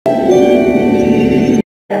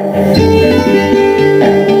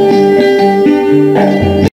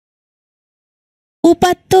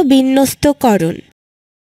বিন্যস্তকরণ।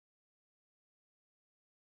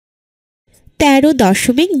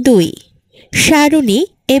 13.2 সারণী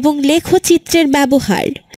এবং লেখচিত্রের ব্যবহার।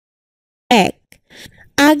 1.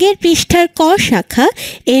 আগের পৃষ্ঠার ক শাখা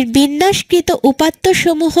এর বিন্যাসকৃত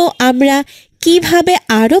উপাত্তসমূহ আমরা কিভাবে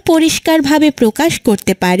আরও পরিষ্কারভাবে প্রকাশ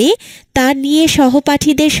করতে পারি তা নিয়ে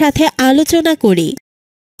সহপাঠীদের সাথে আলোচনা করি।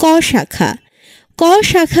 ক শাখা। ক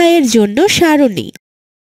শাখা এর জন্য সারণী।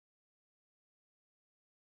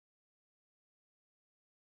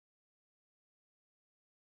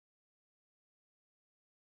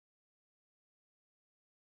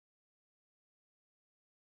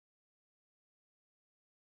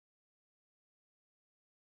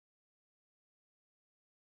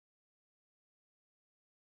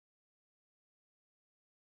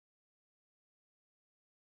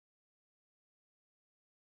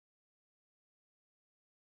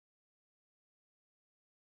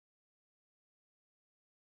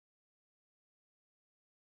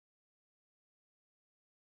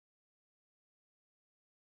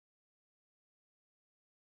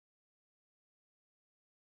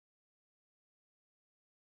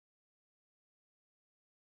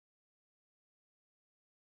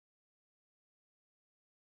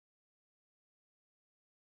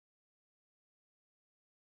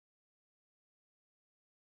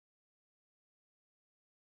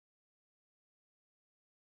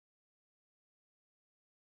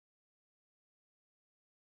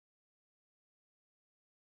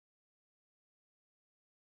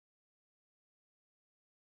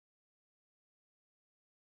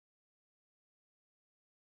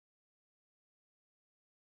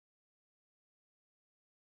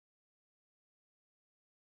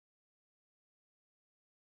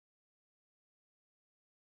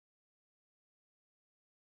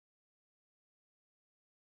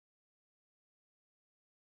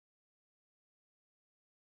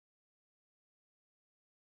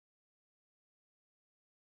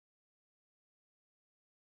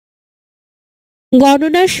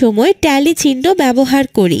 গণনার সময় ট্যালি চিহ্ন ব্যবহার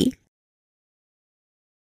করি।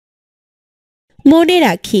 মনে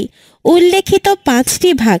রাখি, উল্লেখিত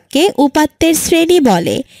 5টি ভাগকে উপাত্তের শ্রেণী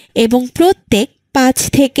বলে এবং প্রত্যেক 5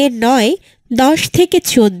 থেকে 9, 10 থেকে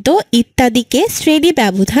 14 ইত্যাদিকে শ্রেণী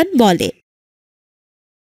ব্যবধান বলে।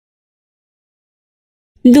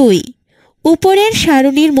 2. উপরের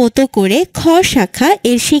সারণীর মতো করে খ শাখা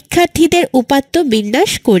এর শিক্ষার্থীদের উপাত্ত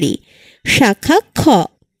বিন্যাস করি। শাখা খ।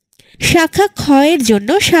 শাখা খ এর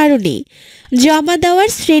জন্য সারণী। জমা দেওয়ার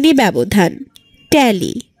শ্রেণী ব্যবধান।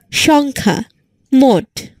 ট্যালি। সংখ্যা। মোট।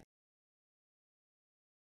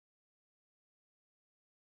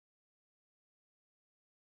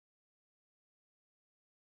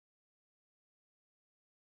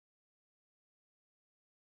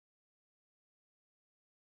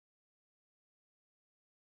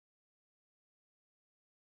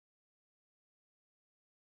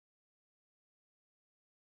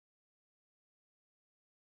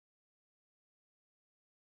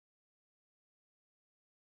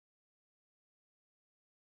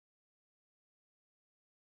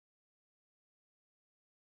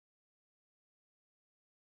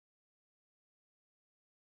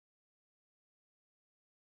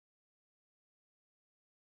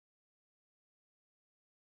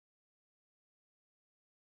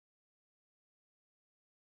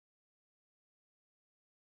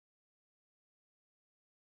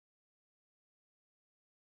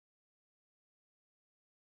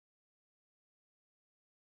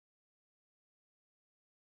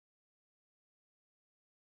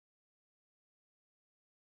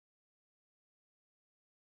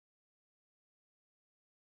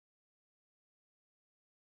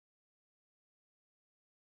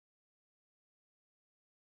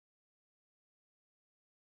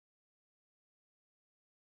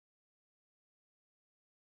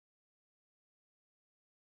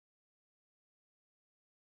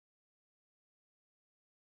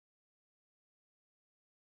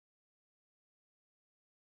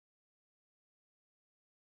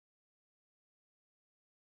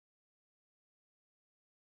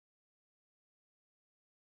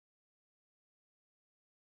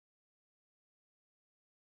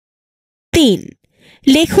 তিন,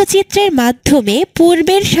 লেখচিত্রের মাধ্যমে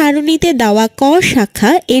পূর্বের সারণীতে দেওয়া ক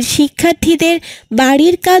শাখা এর শিক্ষার্থীদের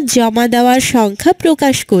বাড়ির কাজ জমা দেওয়ার সংখ্যা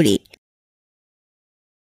প্রকাশ করি।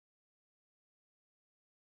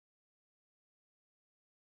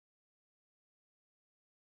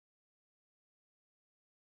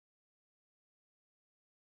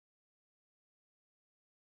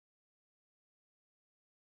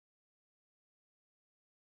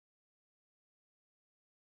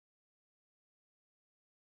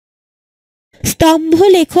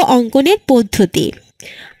 স্তম্ভলেখ অঙ্কনের পদ্ধতি।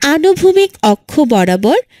 আনুভূমিক অক্ষ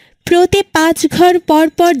বরাবর প্রতি 5 ঘর পর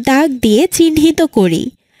পর দাগ দিয়ে চিহ্নিত করি।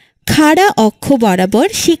 খাড়া অক্ষ বরাবর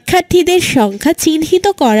শিক্ষার্থীদের সংখ্যা চিহ্নিত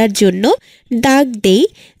করার জন্য দাগ দেই,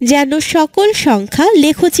 যেন সকল সংখ্যা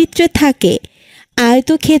লেখচিত্রে থাকে।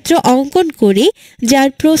 আয়তক্ষেত্র অঙ্কন করি, যার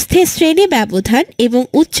প্রস্থে শ্রেণী ব্যবধান এবং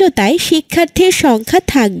উচ্চতায় শিক্ষার্থীর সংখ্যা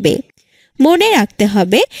থাকবে। মনে রাখতে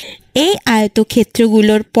হবে, এই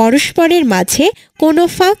আয়তক্ষেত্রগুলোর পরস্পরের মাঝে কোনো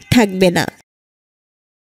ফাঁক থাকবে না।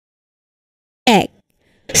 1.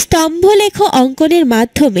 স্তম্ভলেখ অঙ্কনের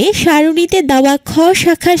মাধ্যমে সারণীতে দেওয়া খ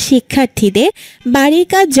শাখার শিক্ষার্থীদের বাড়ির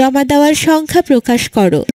কাজ জমা দেওয়ার সংখ্যা প্রকাশ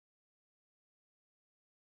করো।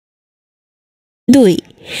 2.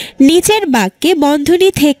 নিচের বাক্যে বন্ধনী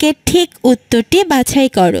থেকে ঠিক উত্তরটি বাছাই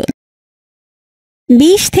করো।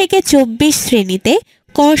 20 থেকে 24 শ্রেণীতে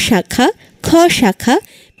ক শাখা খ শাখা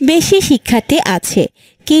বেশি শিক্ষার্থী আছে,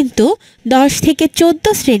 কিন্তু 10 থেকে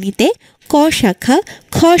 14 শ্রেণীতে ক শাখা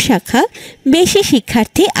খ শাখা বেশি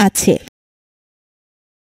শিক্ষার্থী আছে।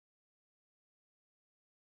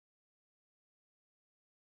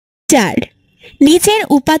 4. নিচের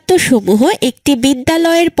উপাত্তসমূহ একটি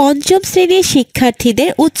বিদ্যালয়ের পঞ্চম শ্রেণীর শিক্ষার্থীদের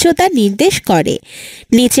উচ্চতা নির্দেশ করে।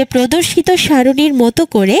 নিচে প্রদর্শিত সারণীর মতো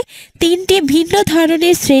করে 3টি ভিন্ন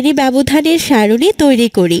ধরনের শ্রেণী ব্যবধানের সারণী তৈরি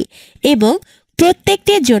করি এবং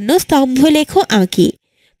প্রত্যেকটির জন্য স্তম্ভলেখ আঁকি।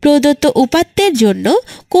 প্রদত্ত উপাত্তের জন্য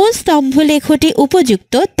কোন স্তম্ভলেখটি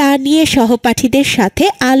উপযুক্ত তা নিয়ে সহপাঠীদের সাথে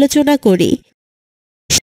আলোচনা করি।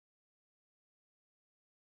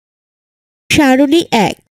 সারণী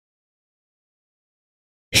 1,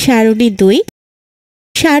 সারণী 2,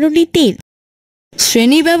 সারণী 3।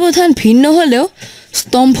 শ্রেণী ব্যবধান ভিন্ন হলেও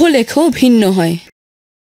স্তম্ভলেখও ভিন্ন হয়।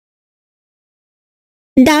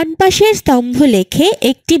 ডান পাশের স্তম্ভলেখে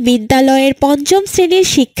একটি বিদ্যালয়ের পঞ্চম শ্রেণীর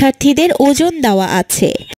শিক্ষার্থীদের ওজন দেওয়া আছে।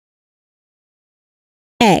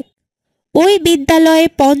 1. ওই বিদ্যালয়ে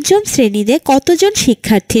পঞ্চম শ্রেণীতে কতজন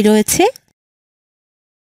শিক্ষার্থী রয়েছে?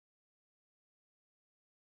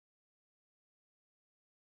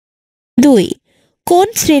 2. কোন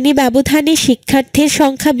শ্রেণী ব্যবধানে শিক্ষার্থীর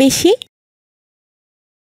সংখ্যা বেশি?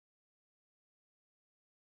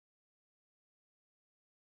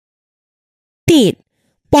 3.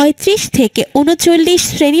 35 থেকে 39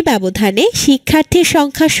 শ্রেণী ব্যবধানে শিক্ষার্থীর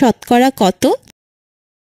সংখ্যা শতকরা কত?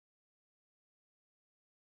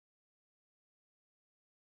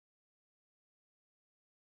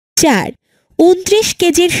 4. 29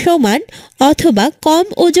 কেজির সমান অথবা কম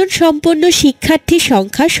ওজন সম্পন্ন শিক্ষার্থীর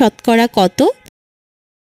সংখ্যা শতকরা কত?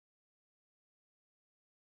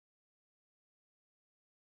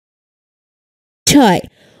 6.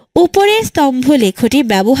 উপরের স্তম্ভলেখটি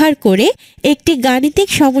ব্যবহার করে একটি গাণিতিক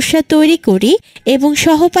সমস্যা তৈরি করি এবং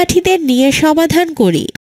সহপাঠীদের নিয়ে সমাধান করি।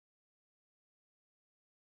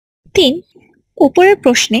 3. উপরের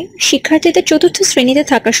প্রশ্নে শিক্ষার্থীদের চতুর্থ শ্রেণীতে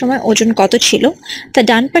থাকার সময় ওজন কত ছিল তা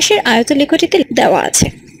ডান পাশের আয়তলেখটিতে দেওয়া আছে।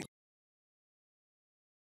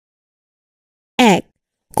 1.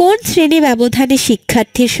 কোন শ্রেণী ব্যবধানে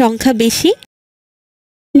শিক্ষার্থীর সংখ্যা বেশি?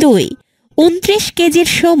 2. 29 কেজির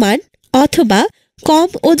সমান অথবা কম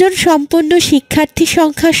ওজন সম্পন্ন শিক্ষার্থী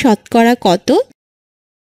সংখ্যা শতকরা কত?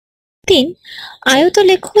 3.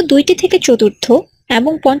 আয়তলেখ 2টি থেকে চতুর্থ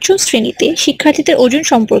এবং পঞ্চম শ্রেণীতে শিক্ষার্থীদের ওজন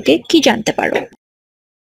সম্পর্কে কি জানতে পারো?